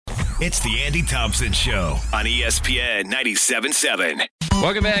It's the Andy Thompson Show on ESPN 97.7.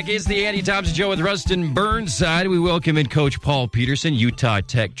 Welcome back. It's the Andy Thompson Show with Rustin Burnside. We welcome in Coach Paul Peterson, Utah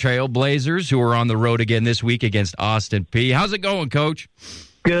Tech Trailblazers, who are on the road again this week against Austin Peay. How's it going, Coach?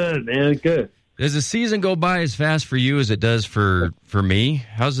 Good, man. Good. Does the season go by as fast for you as it does for me?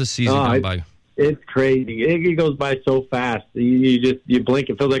 How's the season going by? It's crazy. It goes by so fast. You blink.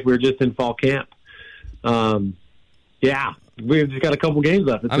 It feels like we were just in fall camp. Yeah. We've just got a couple games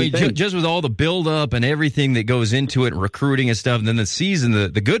left. It's insane. Just with all the build-up and everything that goes into it, and recruiting and stuff, and then the season,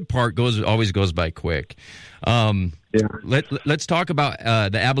 the good part always goes by quick. Let's talk about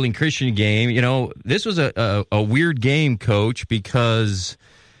the Abilene Christian game. You know, this was a weird game, Coach, because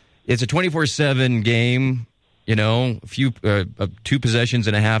it's a 24/7 game, you know, a few 2 possessions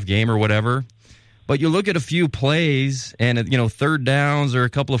and a half game or whatever. But you look at a few plays and, you know, third downs or a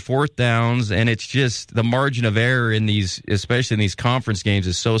couple of fourth downs, and it's just the margin of error in these, especially in these conference games,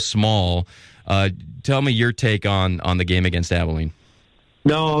 is so small. Tell me your take on the game against Abilene.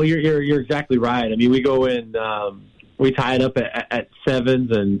 No, you're exactly right. I mean, we go in, we tie it up at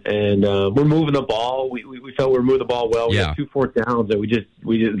 7s, and we're moving the ball. We felt we were moving the ball well. We had 2 fourth downs that we did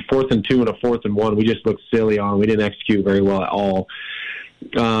 4th and 2 and a 4th and 1. We just looked silly on. We didn't execute very well at all.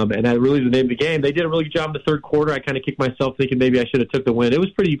 And that really was the name of the game. They did a really good job in the third quarter. I kind of kicked myself thinking maybe I should have took the win.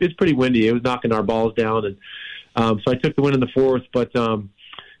 It's pretty windy. It was knocking our balls down, and so I took the win in the fourth. But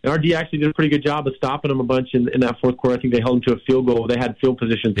our D actually did a pretty good job of stopping them a bunch in that fourth quarter. I think they held them to a field goal. They had field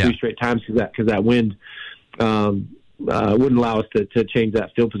position 3 straight times because that wind wouldn't allow us to change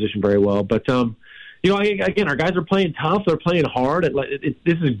that field position very well. But you know, again, our guys are playing tough. They're playing hard.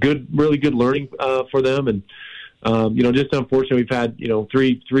 This is good, really good learning for them. And you know, just unfortunately, we've had, you know,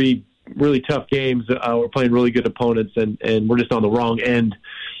 three really tough games. We're playing really good opponents, and we're just on the wrong end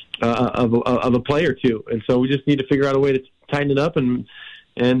of a play or two. And so we just need to figure out a way to tighten it up and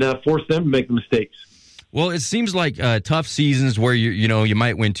force them to make the mistakes. Well, it seems like tough seasons where you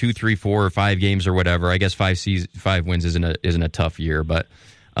might win 2, 3, 4, or 5 games or whatever. I guess 5 wins isn't a tough year, but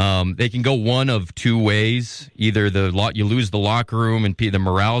they can go one of 2 ways. Either you lose the locker room and the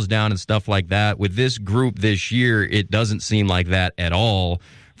morale's down and stuff like that. With this group this year, it doesn't seem like that at all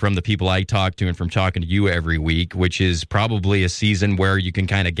from the people I talk to and from talking to you every week, which is probably a season where you can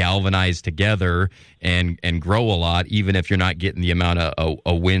kind of galvanize together and grow a lot, even if you're not getting the amount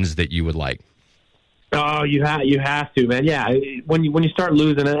of wins that you would like. Oh, you have to, man. Yeah, when you start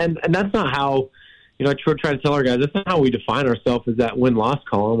losing, and that's not how. You know, I try to tell our guys, that's not how we define ourselves, as that win-loss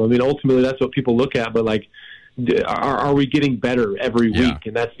column. I mean, ultimately, that's what people look at. But like, are we getting better every week?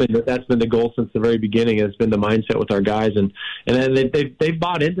 And that's been the goal since the very beginning. It's been the mindset with our guys, and they've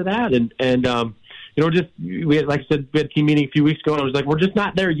bought into that. And you know, we had, like I said, we had a team meeting a few weeks ago, and I was like, we're just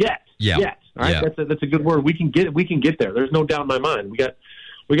not there yet. Yeah. Yet. All right, that's a good word. We can get there. There's no doubt in my mind. We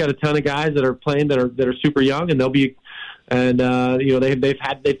got a ton of guys that are playing that are super young, and they'll be. And you know,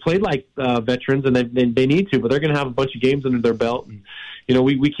 they've played like veterans, and they need to, but they're going to have a bunch of games under their belt. And you know,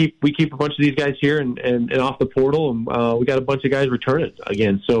 we keep a bunch of these guys here and off the portal, and we got a bunch of guys returning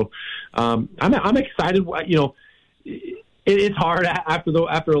again. So I'm excited. You know, it's hard after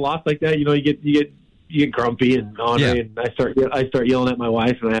a loss like that. You know, you get grumpy and ornery, and I start yelling at my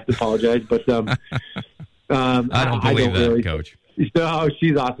wife, and I have to apologize. But I don't believe that, really, Coach. No,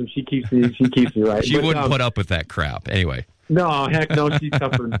 she's awesome. She keeps me right. She wouldn't put up with that crap anyway. No, heck no. She's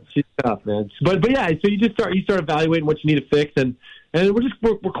tough. She's tough, man. But yeah. So you start evaluating what you need to fix, and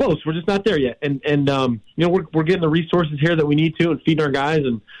we're close. We're just not there yet. And you know, we're getting the resources here that we need to, and feeding our guys,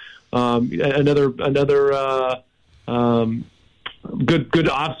 and another good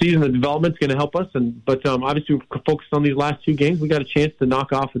off season. The development's going to help us, but obviously we're focused on these last 2 games. We got a chance to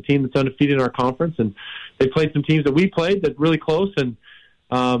knock off a team that's undefeated in our conference, and they played some teams that we played that really close, and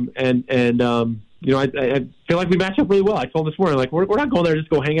you know, I feel like we match up really well. I told this morning, like, we're not going there just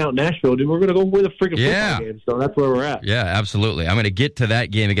to go hang out in Nashville, dude. We're going to go win a freaking football game. So that's where we're at. Yeah, absolutely. I'm going to get to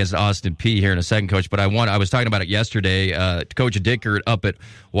that game against Austin Peay here in a second, Coach. But I was talking about it yesterday. Coach Dickert up at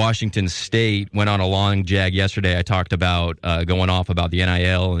Washington State went on a long jag yesterday. I talked about going off about the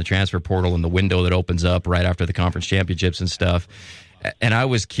NIL and the transfer portal and the window that opens up right after the conference championships and stuff. And I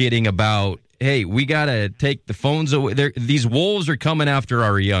was kidding about, hey, we got to take the phones away. These wolves are coming after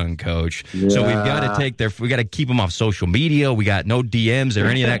our young, Coach. Yeah. So we've got to we got to keep them off social media. We got no DMs or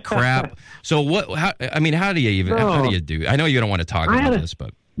any of that crap. So how do you do? I know you don't want to talk about this,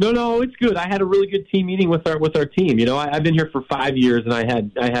 but no, it's good. I had a really good team meeting with our team. You know, I've been here for 5 years, and I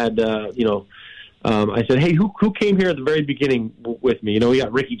had you know, I said, hey, who came here at the very beginning with me? You know, we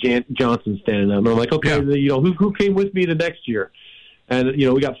got Ricky Johnson standing up, and I'm like, okay, you know, who came with me the next year? And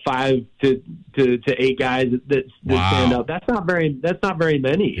we got 5 to 8 guys that stand up. That's not very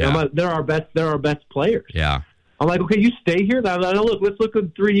many. Yeah. They're our best players. Yeah. I'm like, okay, you stay here. Now, let's look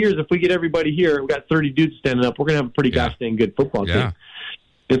in 3 years. If we get everybody here, we've got 30 dudes standing up. We're gonna have a pretty gosh dang good football team.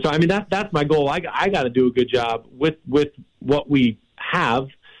 And so, I mean, that's my goal. I got to do a good job with what we have,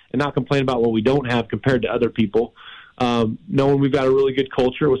 and not complain about what we don't have compared to other people. Knowing we've got a really good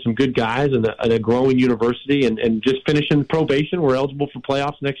culture with some good guys and a growing university, and just finishing probation. We're eligible for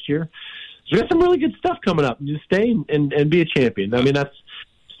playoffs next year. So we got some really good stuff coming up. Just stay and be a champion. I mean, that's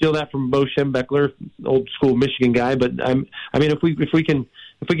steal that from Bo Schembechler, old school Michigan guy. But I mean, if we can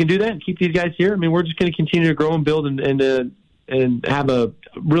do that and keep these guys here, I mean, we're just going to continue to grow and build and have a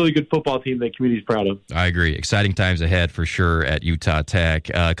really good football team that the community's proud of. I agree. Exciting times ahead for sure at Utah Tech.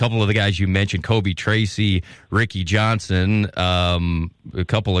 A couple of the guys you mentioned, Kobe Tracy, Ricky Johnson, a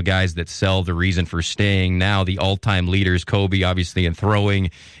couple of guys that sell the reason for staying now. The all-time leaders, Kobe obviously in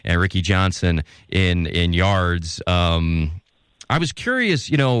throwing and Ricky Johnson in yards. I was curious,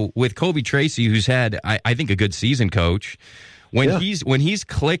 with Kobe Tracy, who's had, I think, a good season, Coach. When he's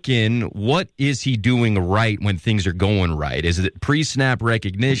clicking, what is he doing right when things are going right? Is it pre-snap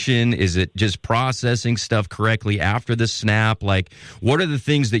recognition? Is it just processing stuff correctly after the snap? Like, what are the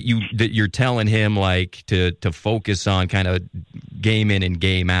things that you're telling him, like, to focus on, kind of game in and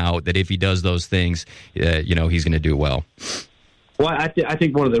game out, that if he does those things, he's going to do well? Well, I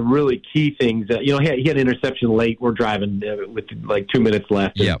think one of the really key things that, he had an interception late. We're driving with like 2 minutes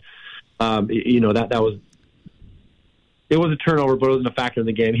left. Yeah. That was. It was a turnover, but it wasn't a factor in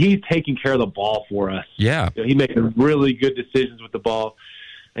the game. He's taking care of the ball for us. Yeah. He's making really good decisions with the ball.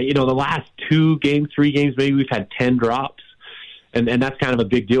 And, the last 3 games, maybe we've had 10 drops. And that's kind of a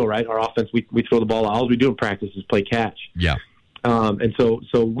big deal, right? Our offense, we throw the ball out. All we do in practice is play catch. Yeah. And so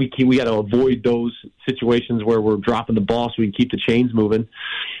we got to avoid those situations where we're dropping the ball so we can keep the chains moving.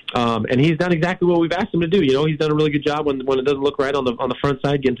 And he's done exactly what we've asked him to do. He's done a really good job when it doesn't look right on the front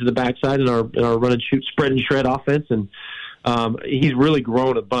side, getting to the back side in our run and shoot, spread and shred offense. And he's really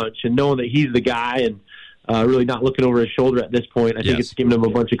grown a bunch, and knowing that he's the guy and really not looking over his shoulder at this point, I think it's giving him a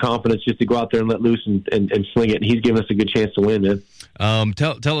bunch of confidence just to go out there and let loose and sling it. And he's giving us a good chance to win, man.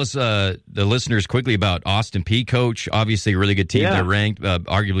 Tell us, the listeners, quickly about Austin Peay, Coach. Obviously, a really good team. Yeah. They're ranked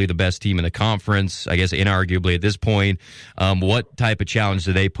arguably the best team in the conference, I guess inarguably at this point. What type of challenge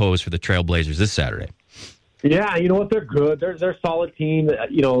do they pose for the Trailblazers this Saturday? Yeah, you know what? They're good. They're a solid team.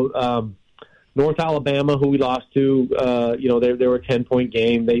 North Alabama, who we lost to, they were a 10-point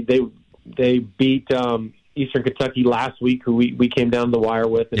game. They beat Eastern Kentucky last week, who we came down the wire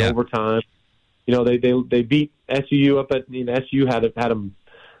with in overtime. They beat SUU up at SU had them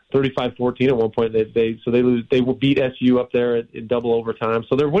 35-14 at one point. They will beat SU up there in double overtime.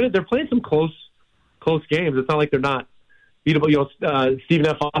 So they're winning. They're playing some close games. It's not like they're not beatable. Stephen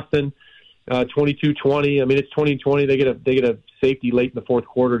F. Austin, 22-20. I mean, it's 20-20. They get a safety late in the fourth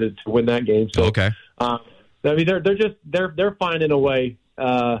quarter to win that game. So okay. I mean, they're finding a way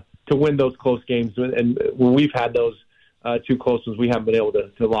to win those close games, and when we've had those 2 close ones, we haven't been able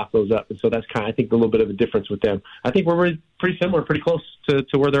to lock those up. And so that's kind of, I think, a little bit of a difference with them. I think we're pretty similar, pretty close to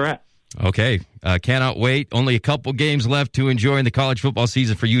where they're at. Okay. Cannot wait. Only a couple games left to enjoy in the college football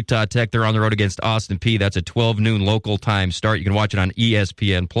season for Utah Tech. They're on the road against Austin Peay. That's a 12 noon local time start. You can watch it on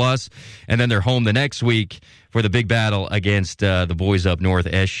ESPN+. And then they're home the next week for the big battle against the boys up north,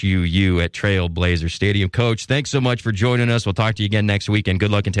 SUU, at Trailblazer Stadium. Coach, thanks so much for joining us. We'll talk to you again next week, and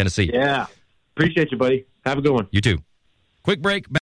good luck in Tennessee. Yeah. Appreciate you, buddy. Have a good one. You too. Quick break.